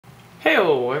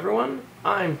Heyo everyone,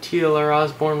 I'm TLR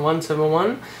Osborne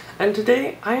 171 and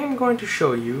today I am going to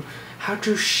show you how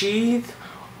to sheath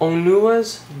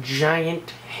Onua's giant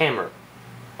hammer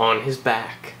on his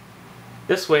back.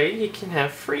 This way he can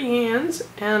have free hands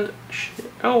and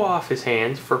show off his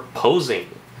hands for posing.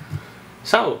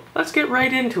 So let's get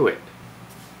right into it.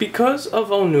 Because of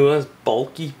Onua's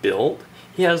bulky build,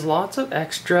 he has lots of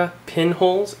extra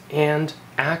pinholes and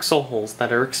axle holes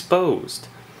that are exposed.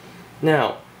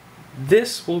 Now,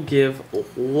 this will give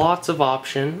lots of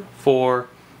option for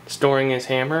storing his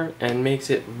hammer and makes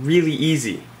it really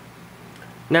easy.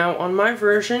 Now on my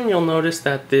version you'll notice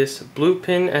that this blue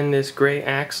pin and this gray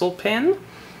axle pin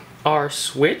are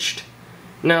switched.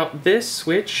 Now this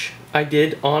switch I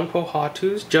did on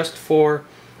Pohatu's just for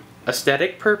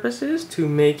aesthetic purposes to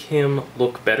make him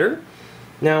look better.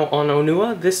 Now on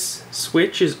Onua this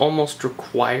switch is almost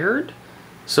required,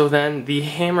 so then the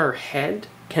hammer head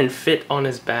can fit on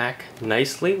his back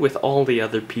nicely with all the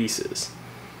other pieces.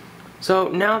 So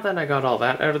now that I got all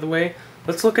that out of the way,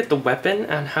 let's look at the weapon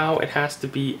and how it has to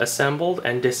be assembled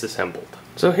and disassembled.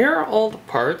 So here are all the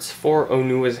parts for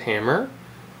Onua's hammer.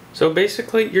 So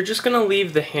basically you're just going to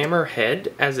leave the hammer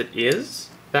head as it is.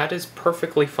 That is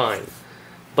perfectly fine.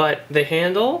 But the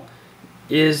handle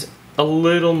is a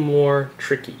little more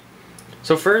tricky.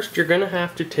 So first you're going to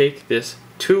have to take this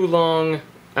too long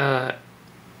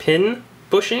pin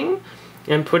bushing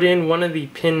and put in one of the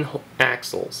pin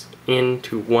axles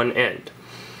into one end.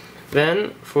 Then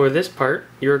for this part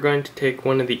you're going to take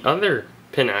one of the other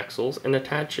pin axles and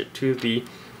attach it to the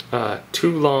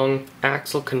too long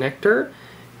axle connector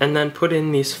and then put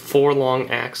in these 4 long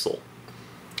axle.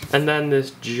 And then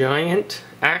this giant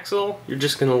axle, you're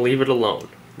just going to leave it alone.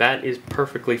 That is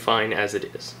perfectly fine as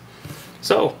it is.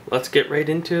 So let's get right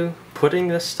into putting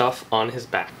this stuff on his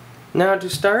back. Now to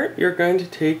start, you're going to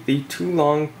take the too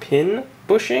long pin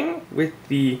bushing with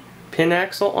the pin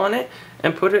axle on it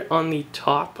and put it on the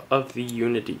top of the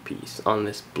unity piece on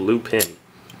this blue pin.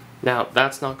 Now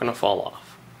that's not going to fall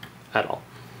off at all.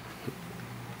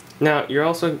 Now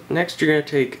next you're going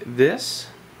to take this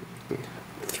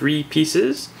 3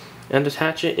 pieces and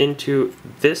attach it into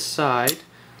this side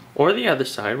or the other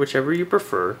side, whichever you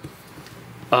prefer,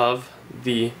 of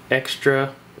the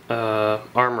extra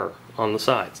armor on the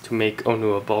sides to make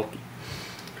Onua bulky.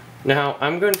 Now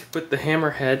I'm going to put the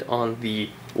hammer head on the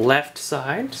left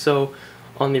side, so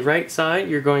on the right side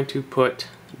you're going to put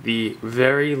the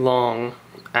very long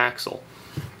axle.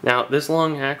 Now this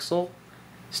long axle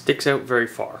sticks out very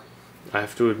far. I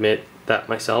have to admit that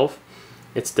myself,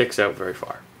 it sticks out very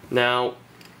far. Now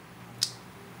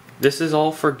this is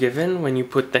all forgiven when you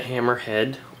put the hammer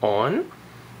head on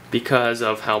because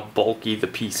of how bulky the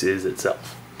piece is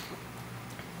itself.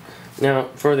 Now,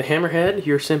 for the hammerhead,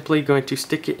 you're simply going to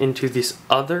stick it into this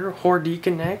other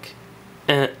Hordika neck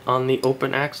on the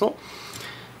open axle,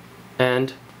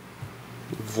 and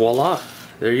voila,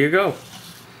 there you go.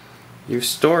 You've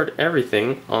stored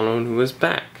everything on Onua's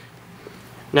back.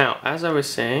 Now, as I was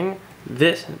saying,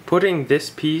 putting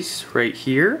this piece right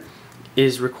here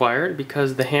is required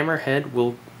because the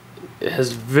hammerhead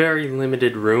has very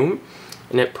limited room,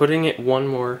 and putting it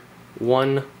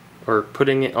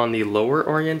putting it on the lower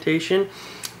orientation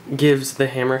gives the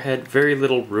hammerhead very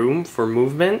little room for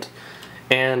movement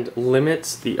and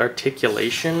limits the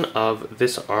articulation of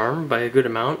this arm by a good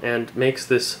amount and makes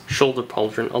this shoulder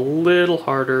pauldron a little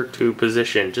harder to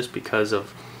position just because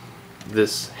of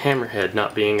this hammerhead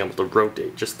not being able to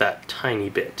rotate just that tiny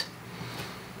bit.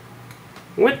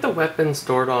 With the weapon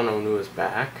stored on Onua's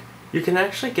back, you can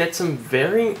actually get some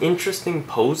very interesting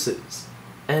poses.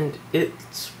 And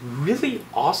it's really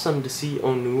awesome to see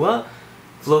Onua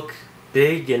look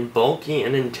big and bulky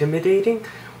and intimidating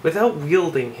without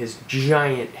wielding his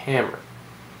giant hammer.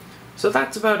 So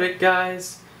that's about it,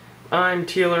 guys. I'm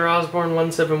TLR Osborne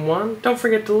 171. Don't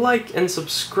forget to like and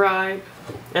subscribe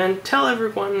and tell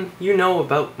everyone you know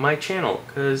about my channel,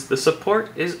 because the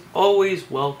support is always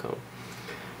welcome.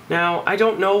 Now, I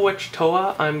don't know which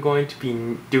Toa I'm going to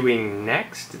be doing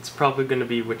next. It's probably going to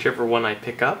be whichever one I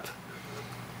pick up,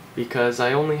 because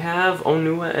I only have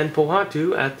Onua and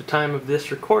Pohatu at the time of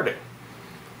this recording.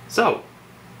 So,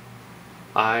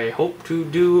 I hope to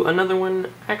do another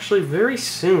one actually very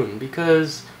soon,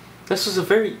 because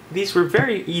these were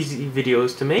very easy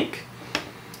videos to make,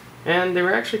 and they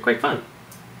were actually quite fun.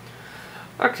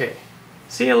 Okay,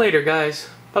 see you later guys.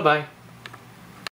 Bye-bye.